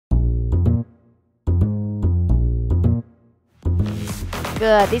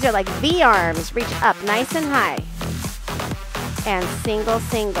Good. These are like V arms. Reach up nice and high. And single,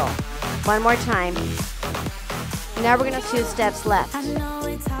 single. One more time. Now we're going to 2 steps left.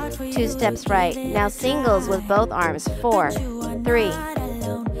 2 steps right. Now singles with both arms. 4, 3.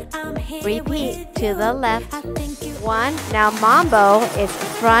 Repeat to the left. 1. Now mambo is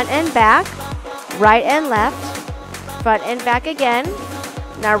front and back, right and left, front and back again.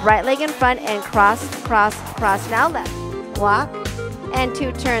 Now right leg in front and cross, cross, cross. Now left. Walk and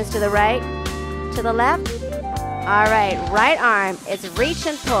 2 turns to the right, to the left. All right, right arm is reach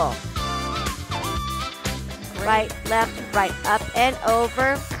and pull. Right, left, right, up and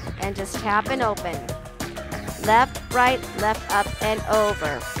over, and just tap and open. Left, right, left, up and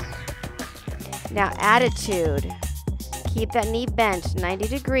over. Now attitude. Keep that knee bent 90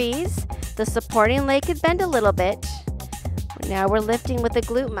 degrees. The supporting leg could bend a little bit. Now we're lifting with the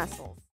glute muscles.